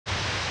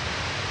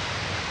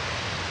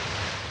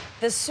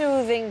The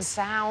soothing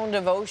sound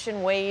of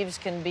ocean waves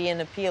can be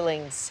an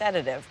appealing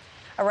sedative.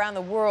 Around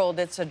the world,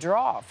 it's a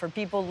draw for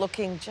people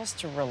looking just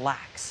to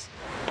relax.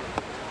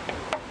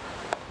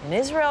 In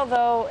Israel,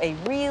 though, a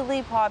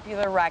really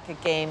popular racket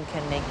game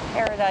can make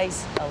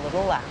paradise a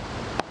little loud.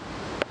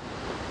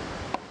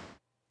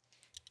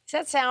 Is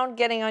that sound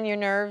getting on your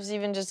nerves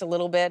even just a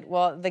little bit?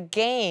 Well, the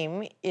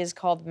game is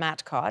called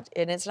Matkot,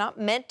 and it's not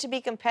meant to be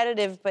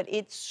competitive, but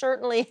it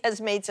certainly has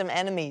made some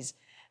enemies.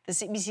 The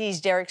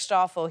CBC's Derek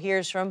Stoffel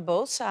hears from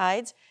both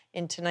sides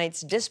in tonight's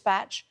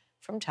dispatch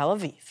from Tel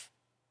Aviv.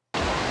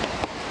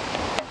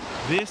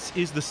 This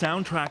is the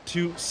soundtrack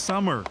to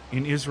summer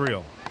in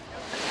Israel.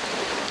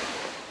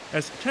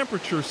 As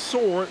temperatures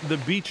soar, the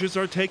beaches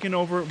are taken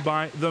over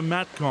by the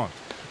Matkot,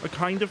 a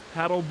kind of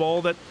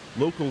paddleball that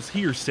locals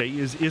here say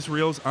is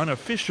Israel's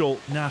unofficial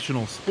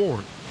national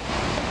sport.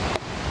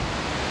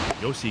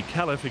 Yossi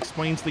Caliph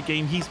explains the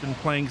game he's been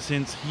playing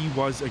since he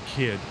was a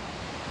kid.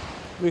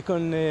 We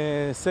can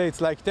say it's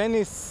like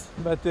tennis,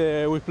 but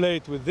we play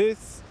it with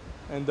this,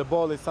 and the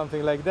ball is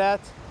something like that,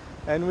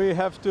 and we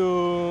have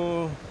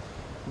to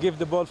give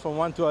the ball from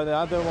one to the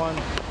other one.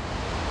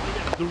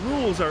 The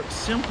rules are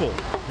simple.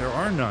 There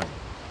are none.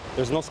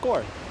 There's no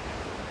score.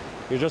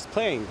 You're just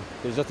playing.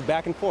 There's just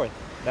back and forth.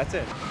 That's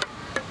it.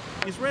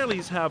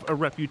 Israelis have a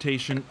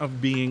reputation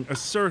of being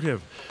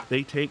assertive.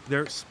 They take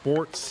their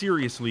sport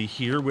seriously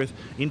here with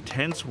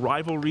intense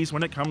rivalries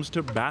when it comes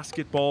to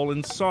basketball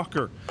and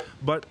soccer.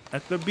 But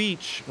at the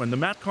beach, when the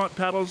Matkot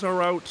paddles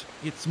are out,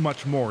 it's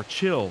much more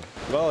chill.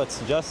 Well,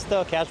 it's just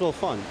casual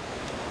fun.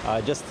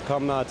 Just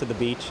come to the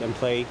beach and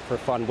play for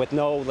fun with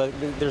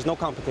there's no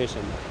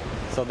competition.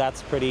 So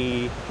that's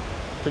pretty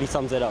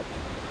sums it up.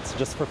 It's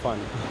just for fun.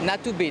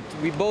 Not to beat.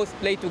 We both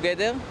play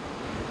together,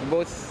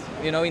 both,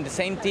 in the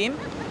same team.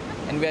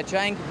 And we are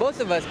trying, both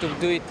of us, to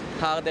do it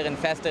harder and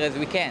faster as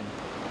we can.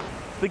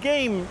 The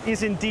game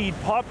is indeed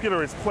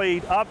popular. It's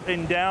played up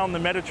and down the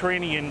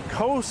Mediterranean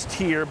coast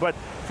here, but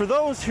for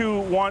those who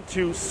want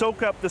to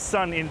soak up the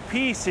sun in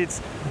peace, it's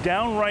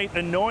downright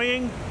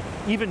annoying,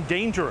 even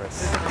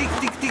dangerous.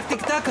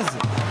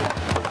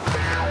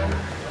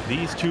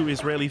 These two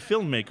Israeli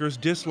filmmakers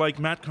dislike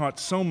Matkot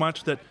so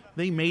much that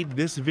they made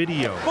this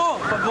video.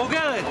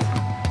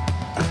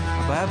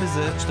 הבעיה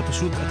בזה שאתה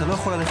פשוט, אתה לא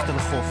יכול ללכת על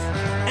החוף.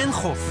 אין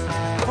חוף.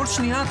 כל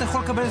שנייה אתה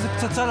יכול לקבל איזה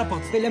פצצה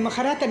לפרצוף.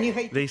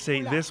 They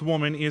say this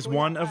woman is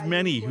one of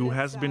many who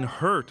has been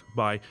hurt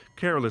by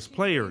careless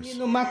players.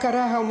 מה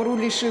קרה? אמרו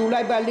לי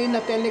שאולי בעלי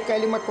נתן לי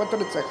כאלה מכות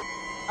רצח.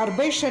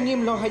 הרבה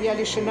שנים לא היה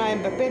לי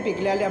שיניים בפה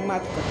בגלל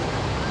המתקות.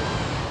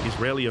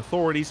 Israeli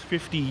authorities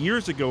 50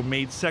 years ago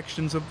made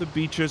sections of the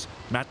beaches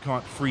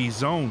Matkot-free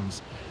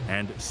zones,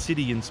 and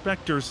city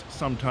inspectors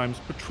sometimes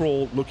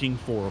patrol looking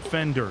for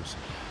offenders.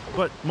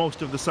 But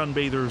most of the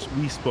sunbathers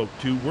we spoke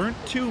to weren't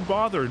too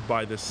bothered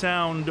by the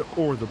sound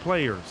or the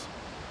players.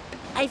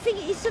 I think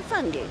it's a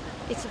fun game.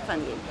 It's a fun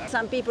game.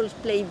 Some people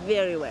play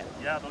very well.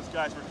 Yeah, those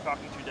guys were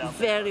talking to you down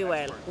Very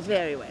well,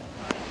 very well.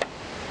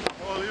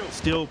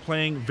 Still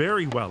playing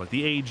very well at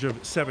the age of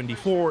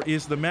 74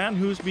 is the man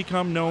who's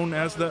become known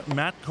as the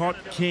Matkot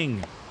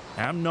King,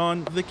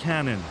 Amnon the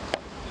Cannon.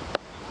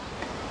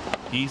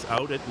 He's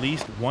out at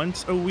least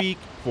once a week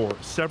for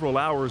several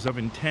hours of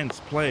intense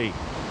play.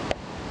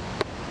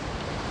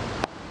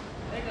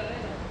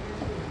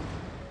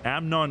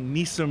 Amnon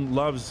Nisim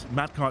loves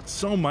Matkot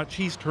so much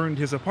he's turned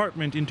his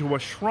apartment into a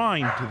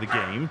shrine to the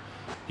game.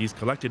 He's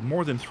collected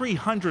more than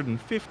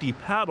 350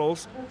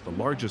 paddles, the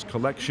largest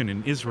collection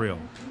in Israel.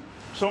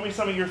 Show me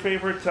some of your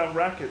favorite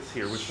rackets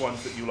here. Which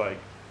ones that you like?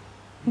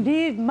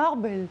 These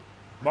marble.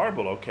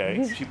 Marble, okay.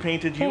 She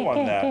painted you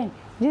on that.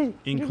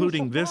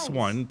 Including this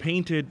one,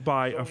 painted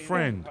by a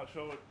friend.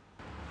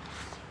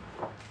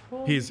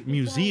 His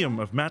museum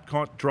of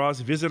Matkot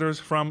draws visitors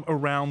from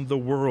around the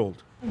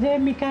world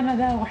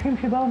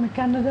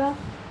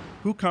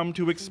who come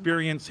to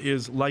experience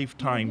his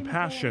lifetime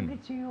passion.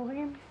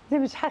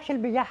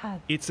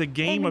 It's a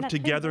game of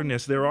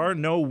togetherness. There are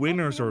no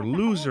winners or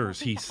losers,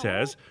 he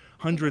says.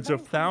 Hundreds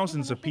of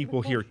thousands of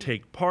people here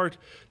take part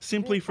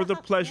simply for the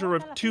pleasure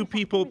of two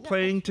people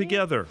playing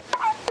together.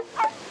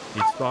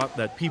 It's thought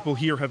that people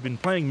here have been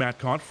playing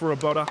Matkot for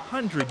about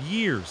 100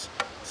 years.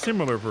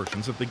 Similar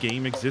versions of the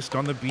game exist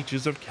on the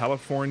beaches of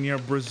California,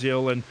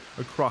 Brazil, and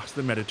across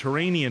the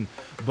Mediterranean.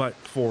 But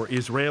for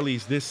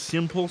Israelis, this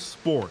simple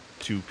sport,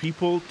 two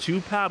people, two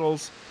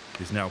paddles,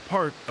 is now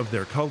part of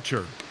their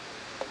culture.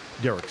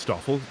 Derek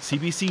Stoffel,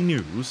 CBC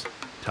News,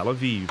 Tel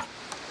Aviv.